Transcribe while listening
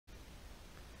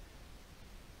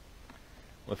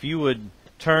If you would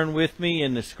turn with me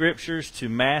in the Scriptures to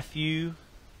Matthew,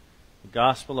 the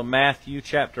Gospel of Matthew,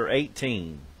 chapter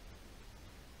 18.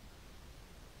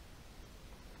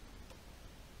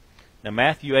 Now,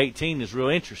 Matthew 18 is real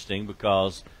interesting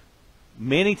because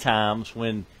many times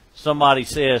when somebody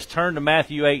says, turn to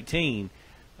Matthew 18,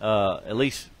 at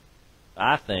least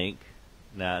I think,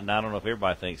 now I don't know if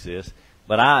everybody thinks this,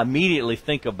 but I immediately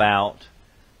think about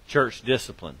church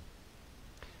discipline.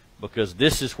 Because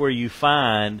this is where you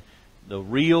find the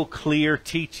real clear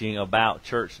teaching about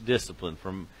church discipline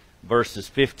from verses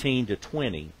 15 to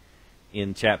 20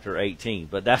 in chapter 18.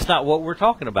 But that's not what we're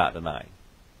talking about tonight.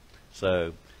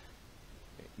 So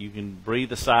you can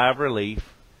breathe a sigh of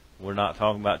relief. We're not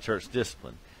talking about church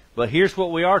discipline. But here's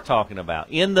what we are talking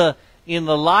about. In the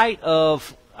light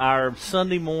of our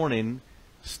Sunday morning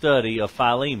study of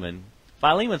Philemon,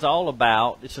 Philemon's all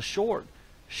about, it's a short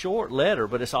letter,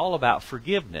 but it's all about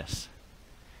forgiveness.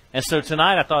 And so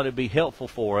tonight I thought it'd be helpful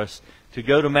for us to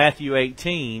go to Matthew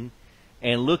 18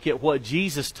 and look at what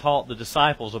Jesus taught the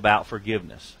disciples about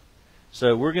forgiveness.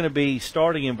 So we're going to be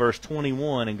starting in verse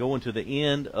 21 and going to the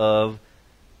end of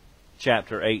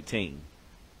chapter 18.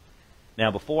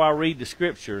 Now, before I read the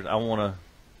Scriptures, I want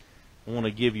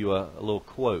to give you a little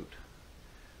quote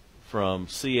from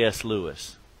C.S.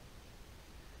 Lewis.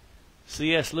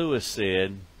 C.S. Lewis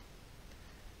said,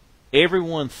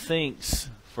 "Everyone thinks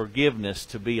forgiveness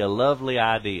to be a lovely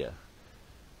idea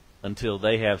until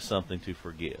they have something to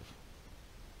forgive."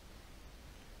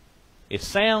 It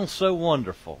sounds so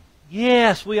wonderful.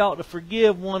 Yes, we ought to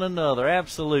forgive one another.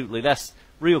 Absolutely. That's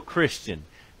real Christian.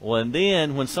 Well, and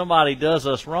then when somebody does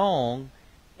us wrong,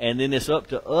 and then it's up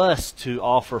to us to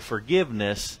offer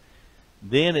forgiveness,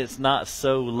 then it's not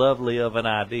so lovely of an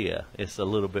idea. It's a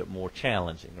little bit more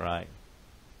challenging, right?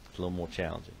 It's a little more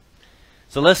challenging.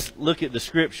 So let's look at the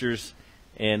Scriptures,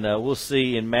 and we'll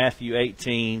see in Matthew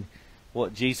 18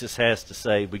 what Jesus has to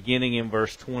say, beginning in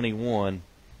verse 21.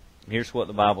 Here's what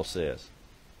the Bible says.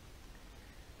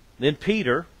 Then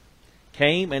Peter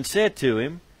came and said to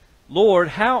him, "Lord,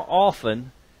 how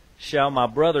often shall my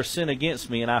brother sin against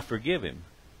me and I forgive him?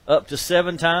 Up to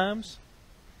 7 times?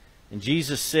 And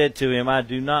Jesus said to him, I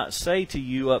do not say to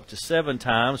you up to 7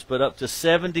 times, but up to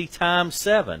 70 times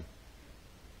 7.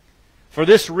 For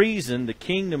this reason, the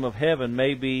kingdom of heaven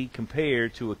may be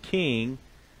compared to a king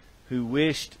who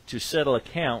wished to settle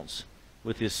accounts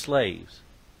with his slaves.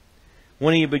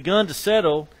 When he had begun to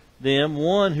settle them,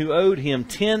 one who owed him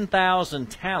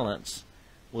 10,000 talents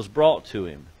was brought to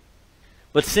him.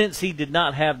 But since he did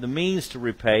not have the means to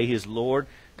repay, his Lord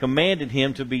commanded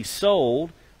him to be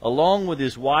sold, along with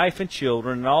his wife and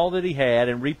children and all that he had,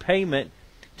 and repayment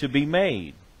to be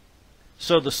made.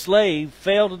 So the slave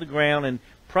fell to the ground and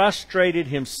prostrated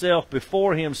himself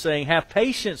before him, saying, Have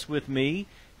patience with me,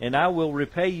 and I will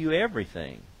repay you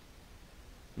everything.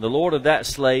 The Lord of that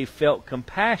slave felt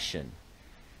compassion,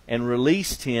 and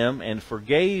released him, and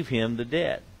forgave him the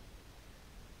debt.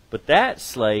 But that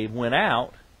slave went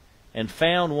out, and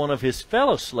found one of his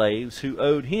fellow slaves, who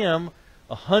owed him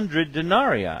 100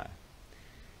 denarii.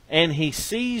 And he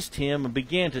seized him, and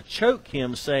began to choke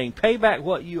him, saying, Pay back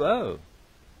what you owe.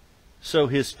 So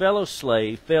his fellow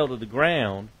slave fell to the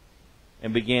ground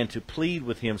and began to plead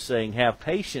with him, saying, Have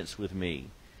patience with me,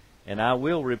 and I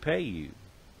will repay you.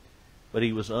 But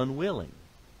he was unwilling.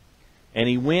 And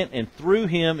he went and threw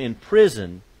him in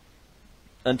prison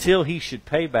until he should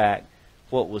pay back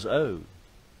what was owed.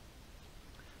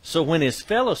 So when his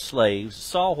fellow slaves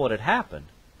saw what had happened,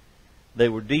 they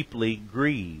were deeply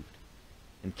grieved,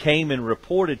 and came and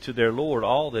reported to their Lord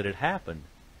all that had happened.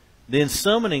 Then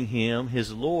summoning him,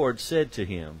 his Lord said to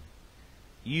him,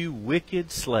 You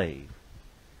wicked slave,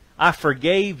 I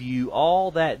forgave you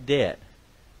all that debt,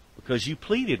 because you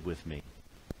pleaded with me.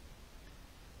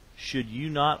 Should you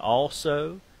not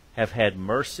also have had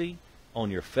mercy on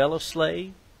your fellow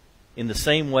slave, in the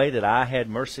same way that I had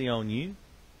mercy on you?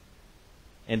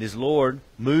 And his Lord,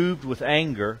 moved with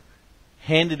anger,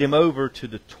 handed him over to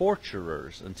the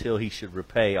torturers until he should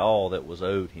repay all that was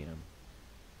owed him.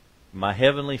 My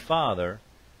heavenly Father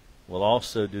will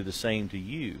also do the same to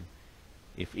you,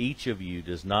 if each of you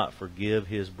does not forgive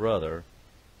his brother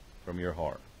from your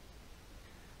heart.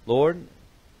 Lord,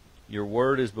 your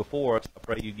word is before us. I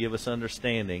pray you give us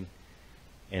understanding,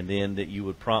 and then that you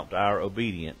would prompt our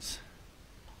obedience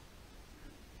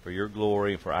for your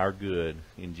glory and for our good.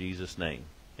 In Jesus' name,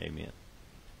 amen.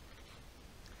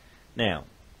 Now,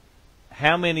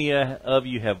 how many of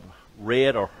you have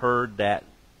read or heard that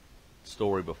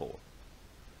story before?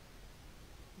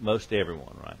 Most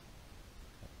everyone, right?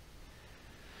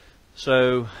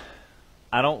 So,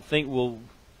 I don't think we'll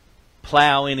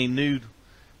plow any new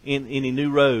in any new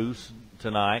rows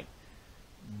tonight,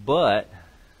 but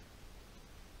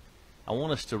I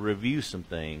want us to review some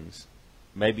things,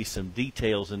 maybe some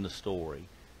details in the story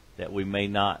that we may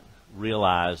not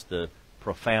realize the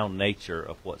profound nature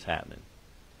of what's happening.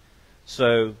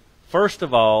 So, first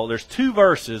of all, there's 2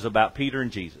 verses about Peter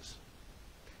and Jesus.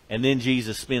 And then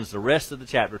Jesus spends the rest of the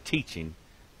chapter teaching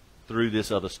through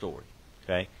this other story.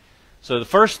 Okay? So the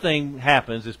first thing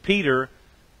happens is Peter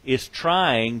is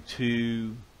trying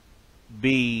to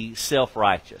be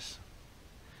self-righteous.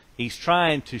 He's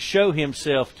trying to show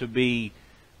himself to be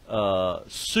a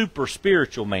super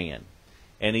spiritual man.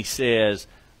 And he says,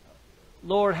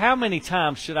 Lord, how many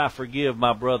times should I forgive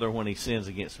my brother when he sins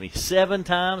against me? 7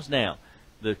 times? Now,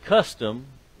 the custom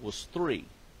was 3.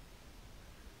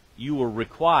 You were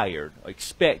required,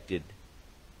 expected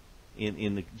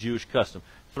in the Jewish custom.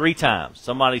 3 times.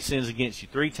 Somebody sins against you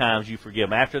 3 times, you forgive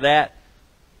them. After that,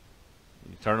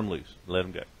 you turn them loose. Let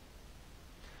them go.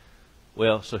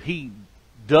 Well, so he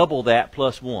doubled that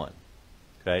plus 1.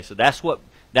 Okay, so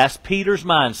that's Peter's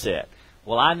mindset.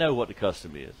 Well, I know what the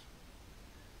custom is.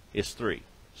 It's 3.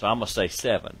 So I'm going to say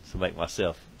 7 to make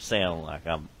myself sound like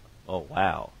I'm, oh,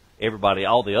 wow. Everybody,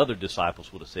 all the other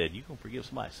disciples would have said, you can forgive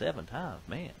somebody 7 times.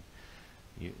 Man,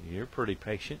 you're pretty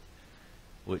patient,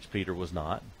 which Peter was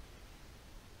not.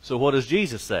 So what does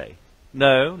Jesus say?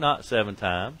 No, not 7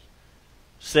 times.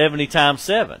 70 times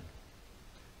 7.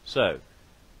 So,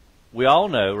 we all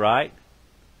know, right?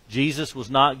 Jesus was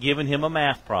not giving him a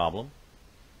math problem.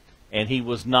 And he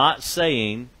was not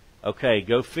saying, okay,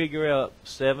 go figure out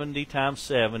 70 times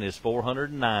 7 is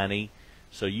 490.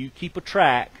 So you keep a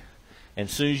track. And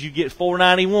as soon as you get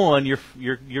 491,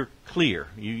 you're clear.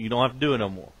 You don't have to do it no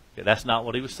more. Okay, that's not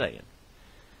what he was saying.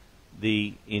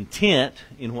 The intent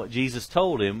in what Jesus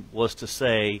told him was to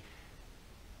say,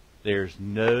 there's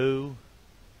no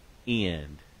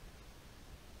end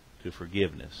to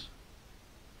forgiveness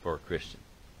for a Christian.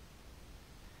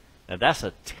 Now that's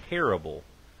a terrible,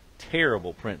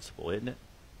 terrible principle, isn't it?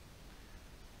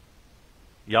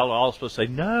 Y'all are all supposed to say,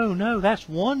 no, that's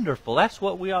wonderful. That's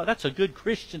what we are. That's a good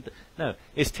Christian. No,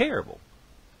 it's terrible.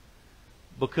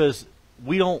 Because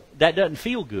that doesn't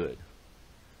feel good.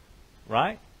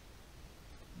 Right?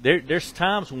 There's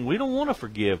times when we don't want to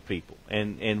forgive people.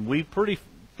 And we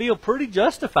feel pretty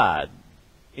justified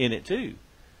in it too.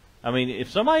 I mean, if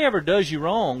somebody ever does you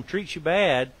wrong, treats you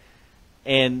bad,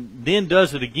 and then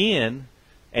does it again,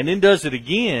 and then does it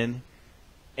again,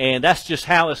 and that's just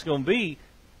how it's going to be,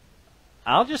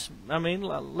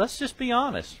 let's just be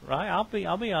honest, right? I'll be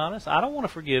honest. I don't want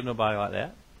to forgive nobody like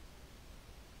that.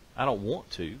 I don't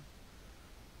want to.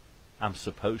 I'm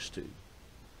supposed to.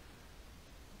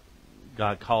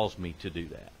 God calls me to do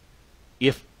that.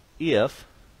 If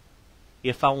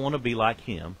I want to be like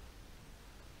Him,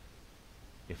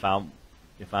 if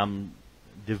I'm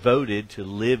devoted to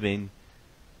living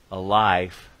a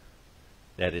life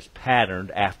that is patterned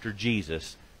after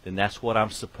Jesus, then that's what I'm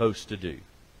supposed to do.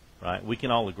 Right? We can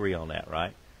all agree on that,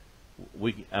 right?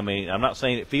 I'm not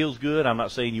saying it feels good. I'm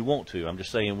not saying you want to. I'm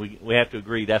just saying we have to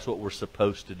agree that's what we're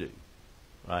supposed to do.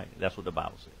 Right? That's what the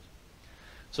Bible says.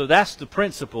 So that's the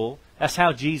principle. That's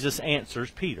how Jesus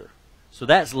answers Peter. So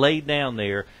that's laid down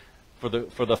there. For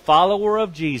the follower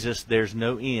of Jesus, there's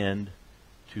no end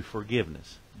to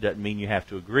forgiveness. Doesn't mean you have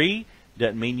to agree.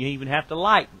 Doesn't mean you even have to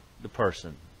like the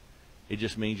person. It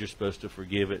just means you're supposed to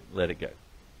forgive it, let it go.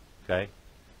 Okay?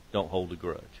 Don't hold a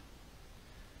grudge.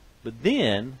 But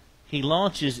then he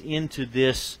launches into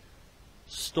this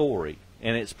story,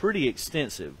 and it's pretty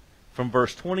extensive from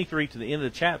verse 23 to the end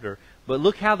of the chapter. But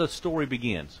look how the story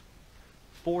begins.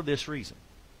 For this reason.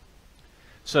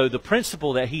 So the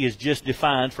principle that he has just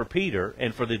defined for Peter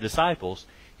and for the disciples,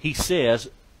 he says,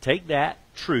 take that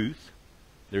truth,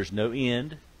 there's no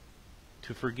end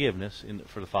to forgiveness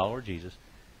for the follower of Jesus.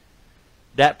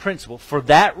 That principle, for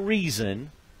that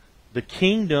reason, the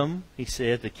kingdom, he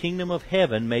said, the kingdom of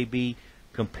heaven may be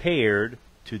compared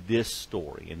to this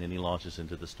story. And then he launches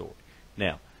into the story.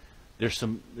 Now, there's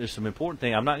some important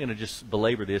thing. I'm not going to just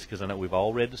belabor this because I know we've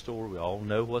all read the story. We all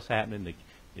know what's happening.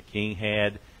 The king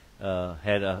had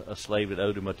a slave that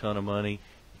owed him a ton of money.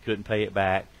 He couldn't pay it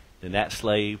back. Then that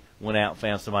slave went out and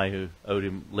found somebody who owed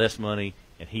him less money,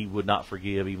 and he would not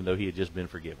forgive even though he had just been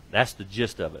forgiven. That's the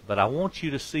gist of it. But I want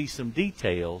you to see some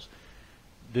details,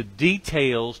 the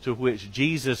details to which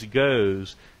Jesus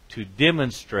goes to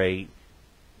demonstrate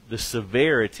the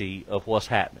severity of what's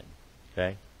happening.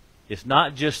 Okay? It's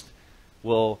not just,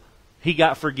 well, he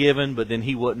got forgiven, but then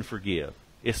he wouldn't forgive.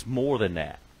 It's more than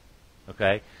that.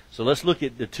 Okay? So let's look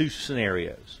at the 2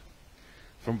 scenarios.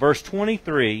 From verse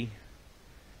 23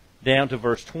 down to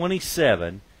verse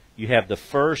 27, you have the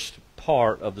first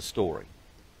part of the story.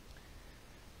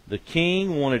 The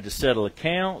king wanted to settle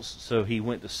accounts, so he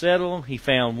went to settle them. He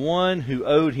found one who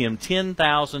owed him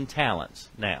 10,000 talents.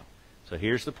 Now, so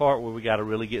here's the part where we got to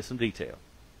really get some detail.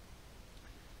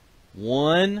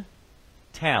 1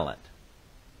 talent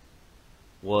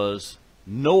was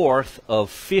north of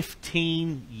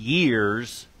 15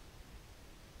 years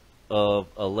of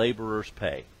a laborer's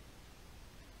pay.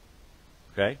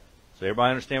 Okay? So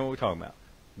everybody understand what we're talking about.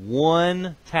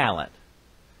 1 talent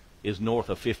is north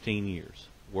of 15 years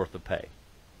worth of pay.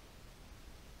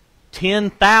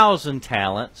 10,000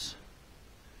 talents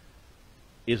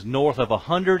is north of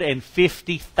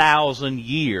 150,000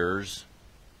 years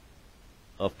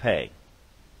of pay.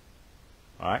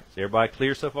 All right? Is everybody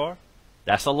clear so far?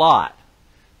 That's a lot.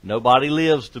 Nobody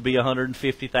lives to be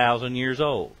 150,000 years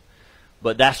old.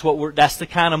 But that's the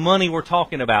kind of money we're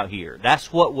talking about here.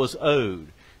 That's what was owed.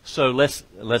 So let's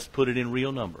put it in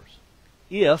real numbers.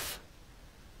 If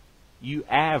you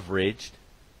averaged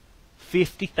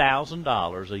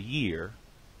 $50,000 a year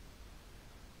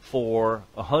for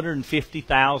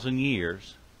 150,000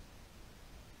 years,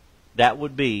 that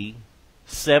would be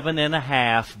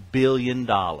 $7.5 billion.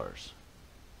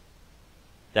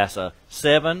 That's a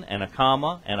 7 and a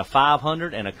comma and a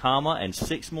 500 and a comma and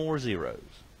 6 more zeros.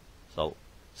 So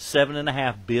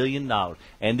 $7.5 billion.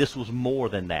 And this was more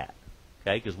than that.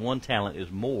 Okay, because 1 talent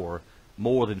is more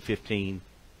than 15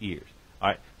 years. All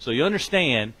right, so you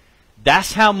understand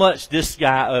that's how much this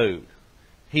guy owed.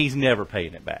 He's never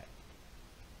paying it back.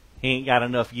 He ain't got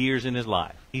enough years in his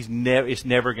life. It's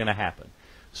never going to happen.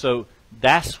 So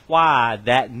that's why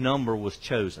that number was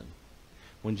chosen.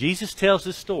 When Jesus tells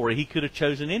this story, he could have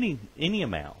chosen any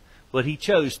amount, but he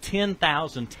chose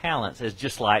 10,000 talents as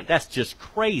that's just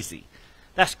crazy.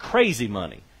 That's crazy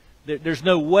money. There's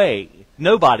no way.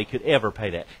 Nobody could ever pay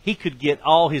that. He could get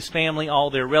all his family, all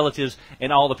their relatives,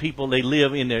 and all the people they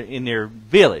live in their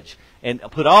village and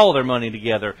put all their money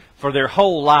together for their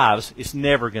whole lives. It's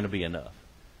never going to be enough.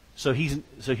 So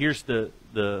here's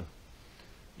the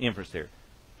inference there.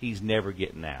 He's never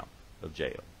getting out of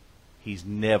jail. He's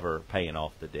never paying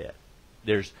off the debt.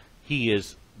 He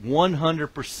is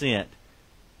 100%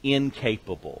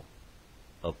 incapable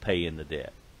of paying the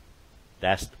debt.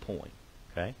 That's the point.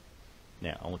 Okay?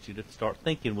 Now, I want you to start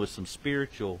thinking with some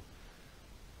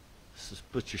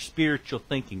put your spiritual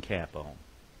thinking cap on.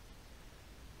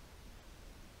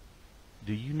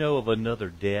 Do you know of another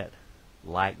debt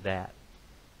like that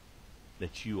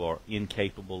you are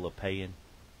incapable of paying?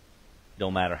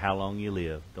 Don't matter how long you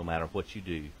live, don't matter what you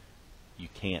do, you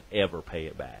can't ever pay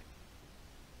it back.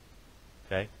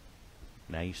 Okay?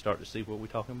 Now you start to see what we're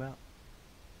talking about?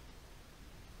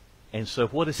 And so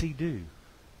what does he do?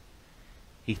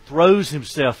 He throws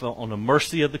himself on the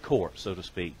mercy of the court, so to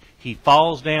speak. He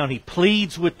falls down. He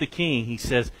pleads with the king. He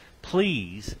says,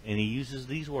 please, and he uses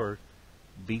these words,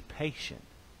 be patient.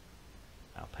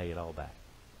 I'll pay it all back.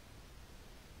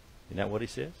 Isn't that what he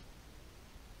says?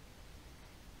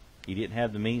 He didn't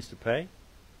have the means to pay.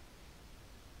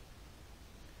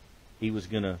 He was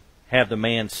going to have the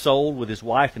man sold with his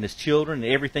wife and his children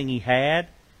and everything he had.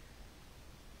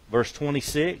 Verse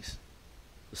 26,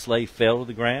 the slave fell to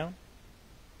the ground.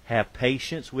 Have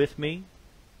patience with me,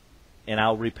 and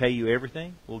I'll repay you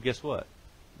everything. Well, guess what?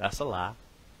 That's a lie.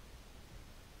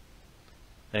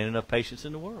 There ain't enough patience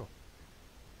in the world.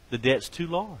 The debt's too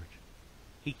large.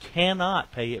 He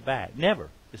cannot pay it back. Never.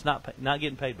 It's not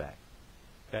getting paid back.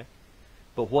 Okay?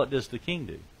 But what does the king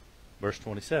do? Verse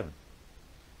 27.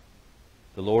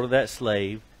 The Lord of that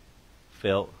slave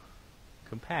felt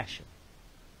compassion,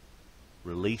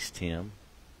 released him,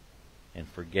 and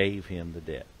forgave him the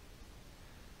debt.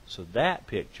 So that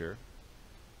picture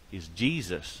is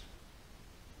Jesus.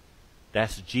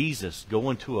 That's Jesus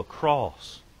going to a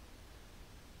cross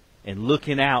and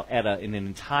looking out at an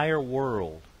entire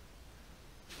world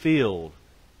filled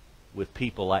with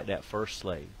people like that first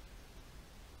slave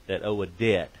that owe a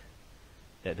debt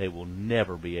that they will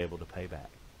never be able to pay back,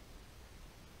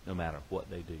 no matter what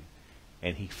they do.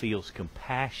 And he feels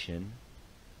compassion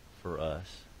for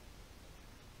us.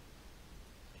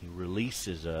 He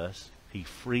releases us. He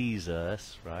frees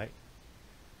us, right?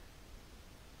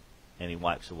 And he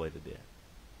wipes away the debt.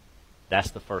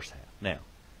 That's the first half. Now,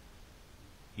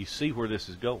 you see where this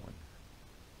is going.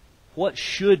 What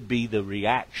should be the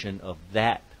reaction of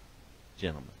that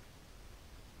gentleman?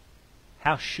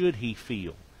 How should he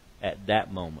feel at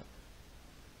that moment?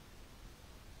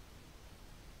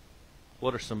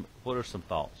 What are some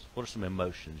thoughts? What are some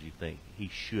emotions you think he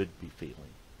should be feeling?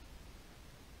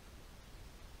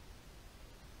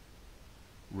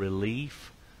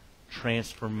 Relief,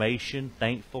 transformation,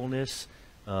 thankfulness,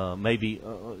 maybe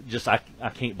just I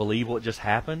can't believe what just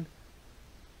happened.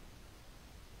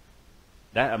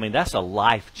 That's a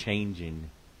life-changing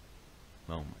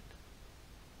moment,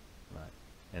 right?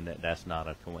 And that's not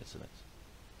a coincidence.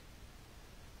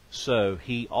 So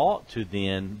he ought to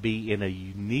then be in a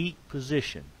unique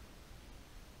position,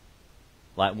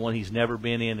 like one he's never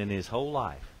been in his whole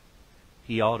life.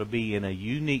 He ought to be in a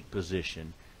unique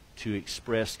position to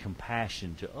express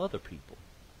compassion to other people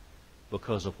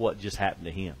because of what just happened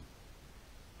to him.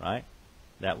 Right?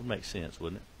 That would make sense,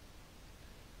 wouldn't it?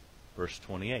 Verse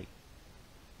 28.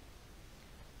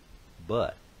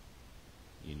 But,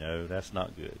 that's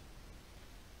not good.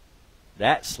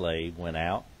 That slave went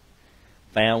out,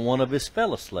 found one of his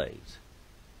fellow slaves,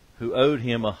 who owed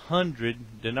him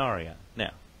 100 denarii.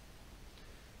 Now,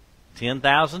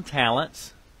 10,000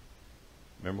 talents.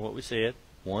 Remember what we said?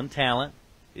 1 talent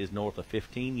is north of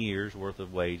 15 years worth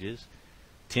of wages.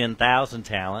 10,000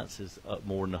 talents is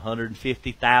more than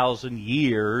 150,000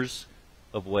 years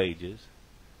of wages.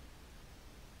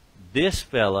 This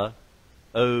fella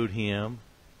owed him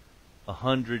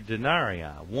 100 denarii.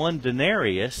 One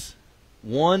denarius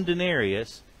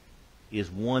is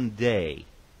 1 day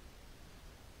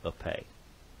of pay.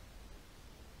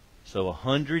 So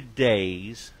 100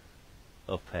 days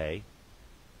of pay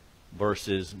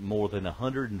versus more than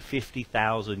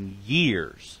 150,000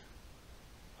 years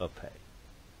of pay.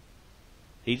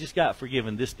 He just got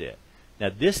forgiven this debt.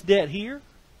 Now this debt here,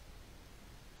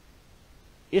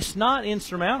 it's not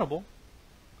insurmountable.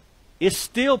 It's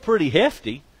still pretty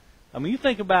hefty. You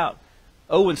think about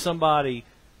owing somebody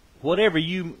whatever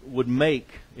you would make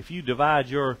if you divide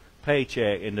your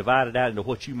paycheck and divide it out into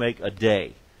what you make a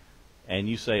day, and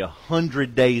you say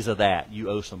 100 days of that you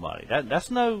owe somebody.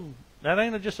 That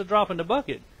ain't just a drop in the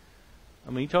bucket.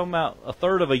 You're talking about a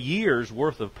third of a year's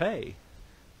worth of pay,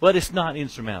 but it's not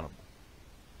insurmountable.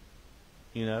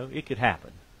 It could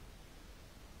happen.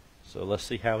 So let's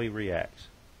see how he reacts.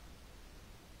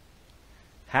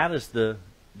 How does the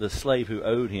slave who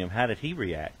owed him, how did he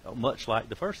react? Much like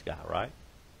the first guy, right?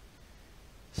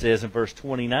 It says in verse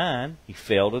 29, he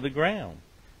fell to the ground,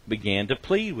 began to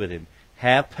plead with him,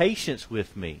 have patience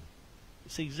with me.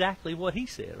 It's exactly what he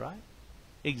said, right?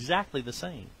 Exactly the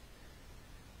same.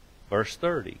 Verse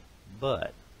 30,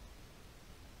 but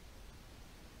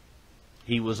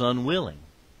he was unwilling.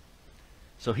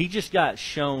 So he just got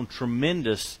shown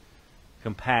tremendous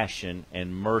compassion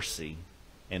and mercy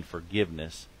and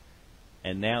forgiveness.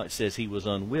 And now it says he was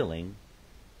unwilling.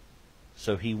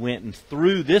 So he went and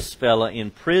threw this fella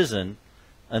in prison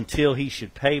until he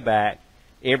should pay back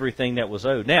everything that was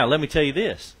owed. Now, let me tell you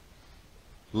this.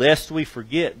 Lest we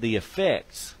forget the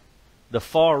effects, the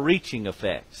far-reaching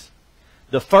effects.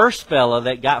 The first fella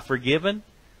that got forgiven,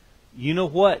 you know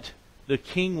what the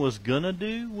king was going to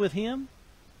do with him?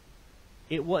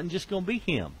 It wasn't just going to be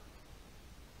him.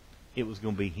 It was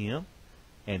going to be him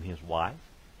and his wife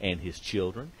and his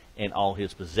children and all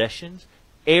his possessions.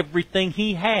 Everything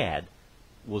he had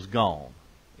was gone.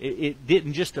 It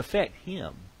didn't just affect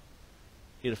him.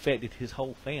 It affected his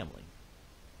whole family.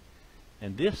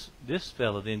 And this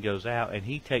fellow then goes out and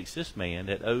he takes this man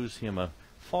that owes him a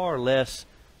far less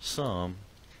sum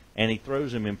and he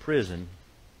throws him in prison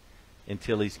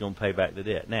until he's going to pay back the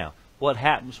debt. Now, what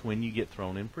happens when you get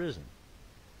thrown in prison?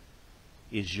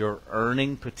 Is your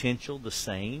earning potential the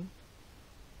same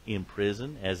in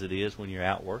prison as it is when you're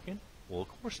out working? Well,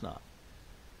 of course not.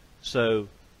 So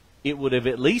it would have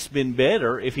at least been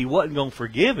better if he wasn't going to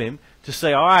forgive him to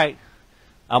say, all right,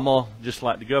 I'm going to, just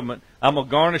like the government, I'm going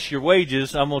to garnish your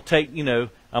wages. I'm going to take, I'm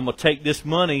going to take this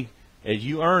money as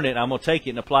you earn it. I'm going to take it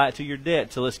and apply it to your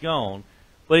debt till it's gone.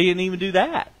 But he didn't even do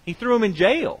that. He threw him in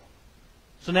jail.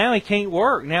 So now he can't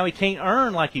work. Now he can't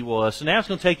earn like he was. So now it's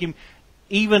going to take him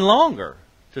even longer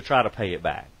to try to pay it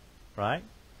back. Right?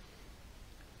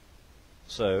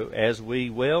 So, as we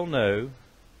well know,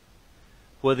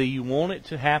 whether you want it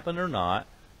to happen or not,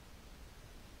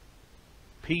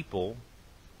 people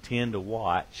tend to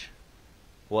watch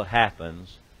what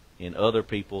happens in other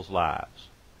people's lives.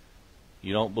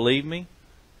 You don't believe me?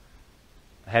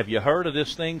 Have you heard of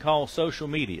this thing called social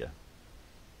media?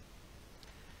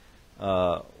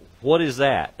 What is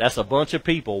that? That's a bunch of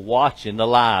people watching the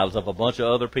lives of a bunch of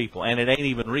other people, and it ain't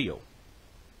even real.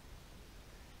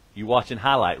 You're watching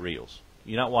highlight reels.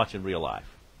 You're not watching real life.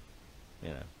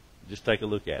 Just take a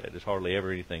look at it. There's hardly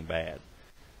ever anything bad.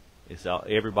 It's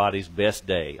everybody's best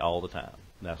day all the time.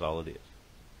 That's all it is.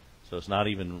 So it's not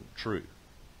even true.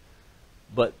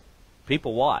 But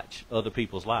people watch other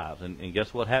people's lives, and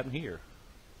guess what happened here?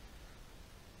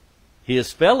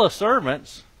 His fellow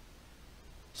servants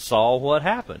saw what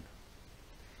happened.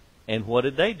 And what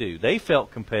did they do? They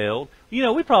felt compelled. You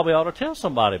know, we probably ought to tell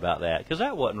somebody about that, because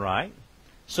that wasn't right.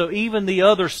 So even the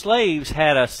other slaves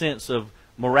had a sense of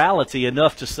morality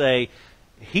enough to say,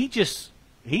 he just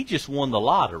won the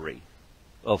lottery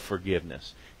of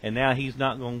forgiveness, and now he's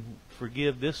not going to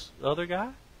forgive this other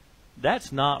guy?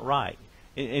 That's not right.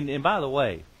 And by the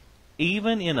way,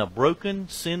 even in a broken,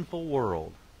 sinful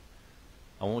world,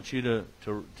 I want you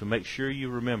to make sure you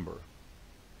remember,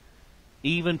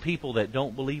 even people that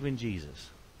don't believe in Jesus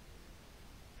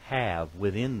have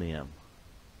within them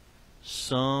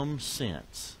some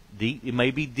sense. Deep, it may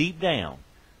be deep down,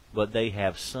 but they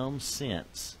have some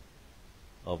sense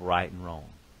of right and wrong.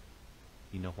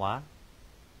 You know why?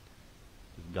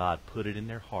 Because God put it in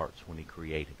their hearts when He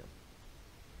created them.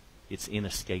 It's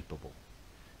inescapable.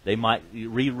 They might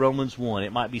read Romans 1.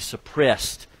 It might be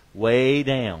suppressed way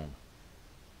down.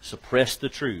 Suppress the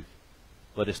truth.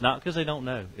 But it's not because they don't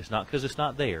know. It's not because it's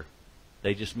not there.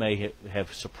 They just may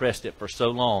have suppressed it for so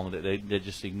long that they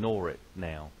just ignore it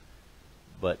now.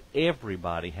 But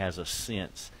everybody has a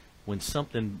sense when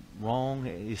something wrong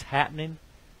is happening.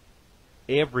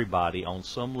 Everybody on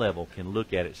some level can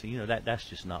look at it and say, you know, that's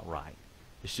just not right.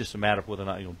 It's just a matter of whether or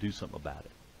not you're going to do something about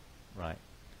it. Right?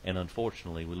 And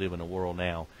unfortunately, we live in a world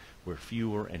now where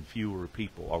fewer and fewer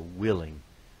people are willing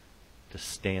to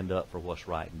stand up for what's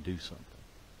right and do something.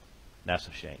 That's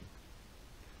a shame.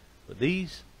 But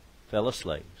these fellow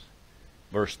slaves,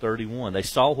 verse 31, they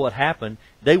saw what happened.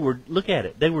 They were, look at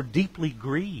it, they were deeply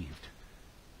grieved.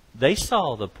 They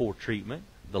saw the poor treatment,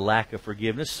 the lack of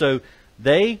forgiveness. So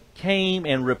they came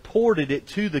and reported it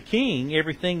to the king,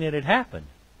 everything that had happened.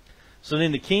 So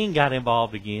then the king got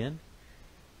involved again.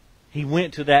 He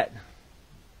went to that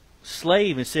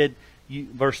slave and said,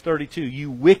 verse 32, you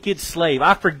wicked slave,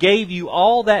 I forgave you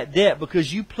all that debt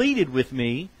because you pleaded with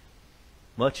me,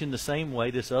 much in the same way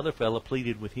this other fellow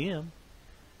pleaded with him.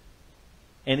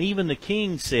 And even the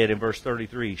king said in verse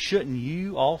 33, shouldn't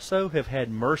you also have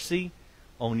had mercy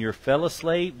on your fellow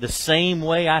slave the same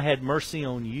way I had mercy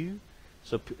on you?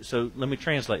 So let me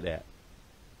translate that.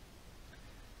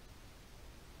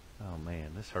 Oh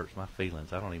man, this hurts my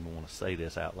feelings. I don't even want to say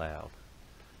this out loud.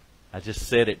 I just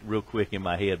said it real quick in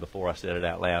my head before I said it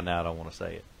out loud. Now I don't want to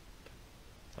say it.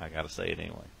 I got to say it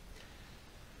anyway.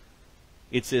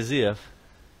 It's as if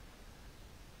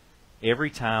every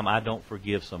time I don't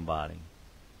forgive somebody,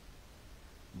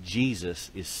 Jesus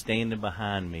is standing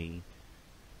behind me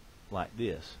like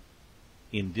this,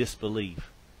 in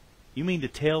disbelief. You mean to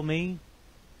tell me,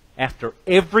 after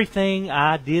everything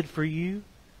I did for you,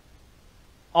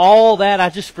 all that I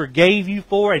just forgave you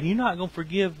for, and you're not going to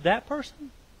forgive that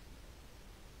person?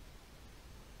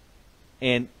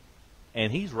 And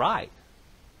he's right.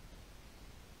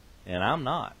 And I'm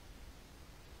not.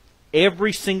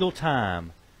 Every single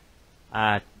time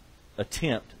I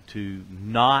attempt to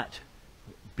not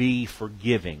be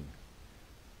forgiving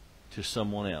to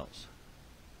someone else,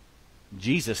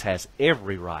 Jesus has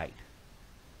every right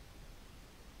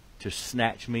to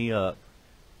snatch me up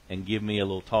and give me a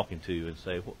little talking to and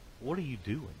say, what are you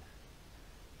doing?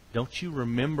 Don't you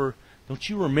remember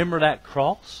that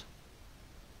cross?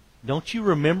 Don't you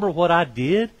remember what I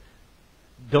did?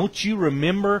 Don't you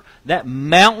remember that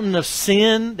mountain of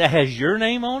sin that has your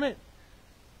name on it?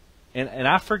 And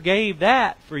I forgave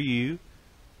that for you,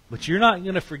 but you're not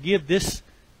going to forgive this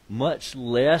much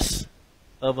less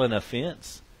of an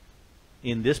offense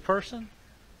in this person?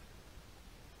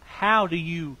 What do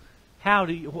you have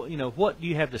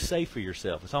to say for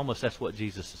yourself? It's almost that's what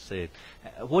Jesus has said.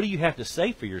 What do you have to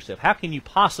say for yourself? How can you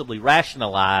possibly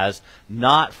rationalize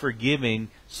not forgiving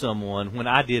someone when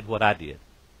I did what I did?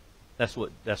 That's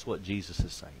what Jesus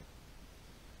is saying.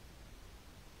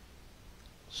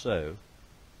 So,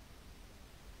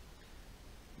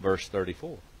 verse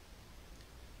 34.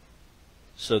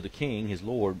 So the king, his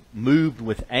lord, moved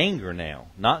with anger now,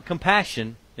 not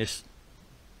compassion. He's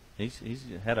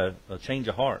had a change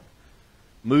of heart.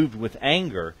 Moved with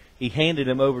anger, he handed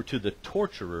him over to the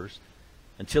torturers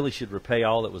until he should repay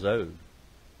all that was owed.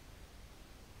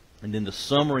 And then the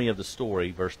summary of the story,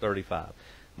 verse 35.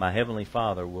 My heavenly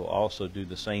Father will also do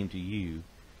the same to you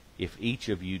if each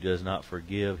of you does not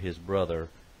forgive his brother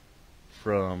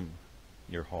from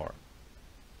your heart.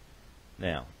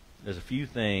 Now, there's a few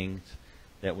things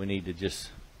that we need to just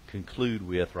conclude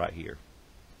with right here.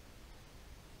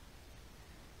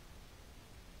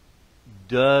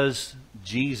 Does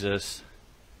Jesus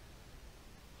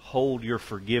hold your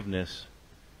forgiveness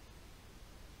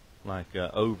like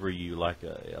over you, like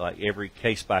every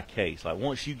case by case? Like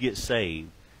once you get saved,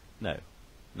 no.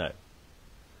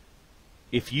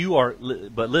 If you are,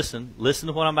 but listen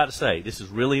to what I'm about to say. This is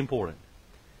really important.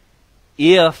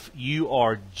 If you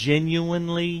are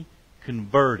genuinely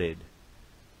converted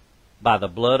by the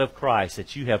blood of Christ,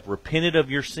 that you have repented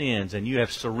of your sins and you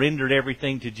have surrendered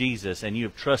everything to Jesus and you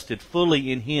have trusted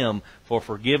fully in Him for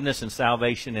forgiveness and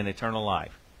salvation and eternal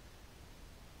life.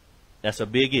 That's a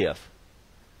big if,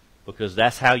 because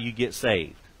that's how you get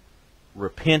saved.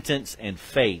 Repentance and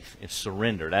faith and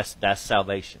surrender. That's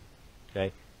salvation.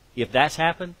 Okay? If that's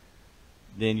happened,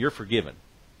 then you're forgiven.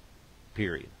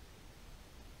 Period.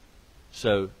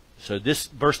 So this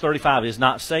verse 35 is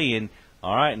not saying,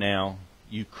 all right, now,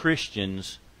 you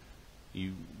Christians,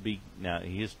 now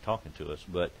he is talking to us,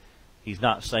 but he's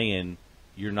not saying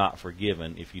you're not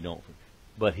forgiven if you don't.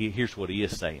 But here's what he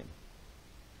is saying.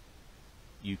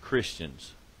 You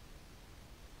Christians,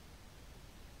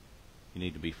 you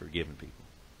need to be forgiving people.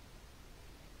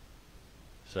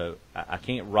 So I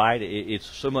can't write it. It's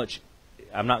so much,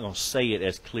 I'm not going to say it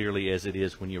as clearly as it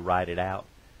is when you write it out,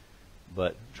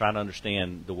 but try to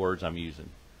understand the words I'm using.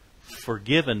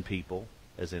 Forgiven people,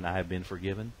 as in I have been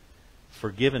forgiven.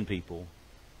 Forgiven people,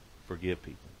 forgive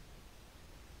people.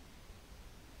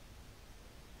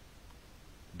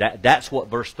 That's what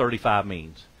verse 35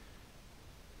 means.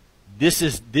 This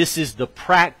is the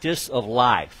practice of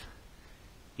life.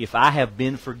 If I have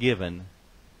been forgiven,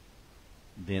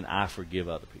 then I forgive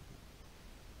other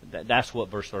people. That's what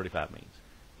verse 35 means.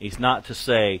 It's not to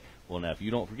say, well, now, if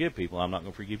you don't forgive people, I'm not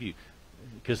going to forgive you.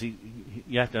 Because you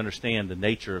have to understand the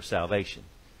nature of salvation.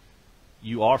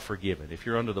 You are forgiven. If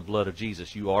you're under the blood of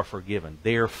Jesus, you are forgiven.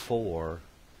 Therefore,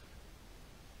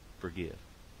 forgive.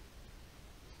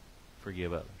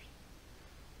 Forgive others.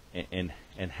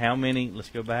 And how many, let's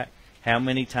go back, how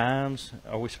many times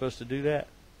are we supposed to do that?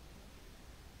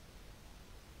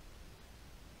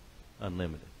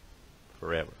 Unlimited.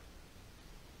 Forever.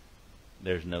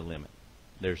 There's no limit.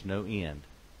 There's no end.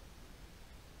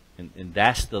 And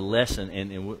that's the lesson.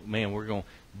 And man, we're going,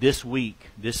 this week,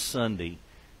 this Sunday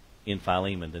in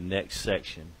Philemon, the next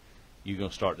section, you're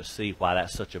going to start to see why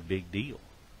that's such a big deal.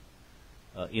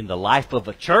 In the life of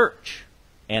a church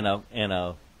and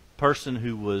a person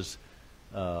who was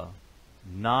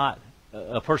not,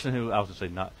 a person who, I was going to say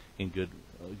not in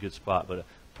good spot, but a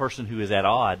person who is at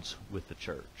odds with the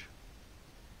church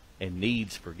and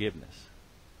needs forgiveness.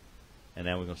 And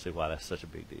now we're going to see why that's such a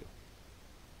big deal.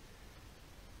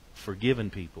 Forgiven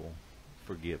people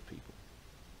forgive people.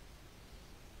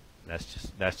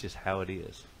 That's just how it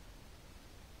is.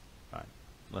 All right,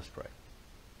 let's pray.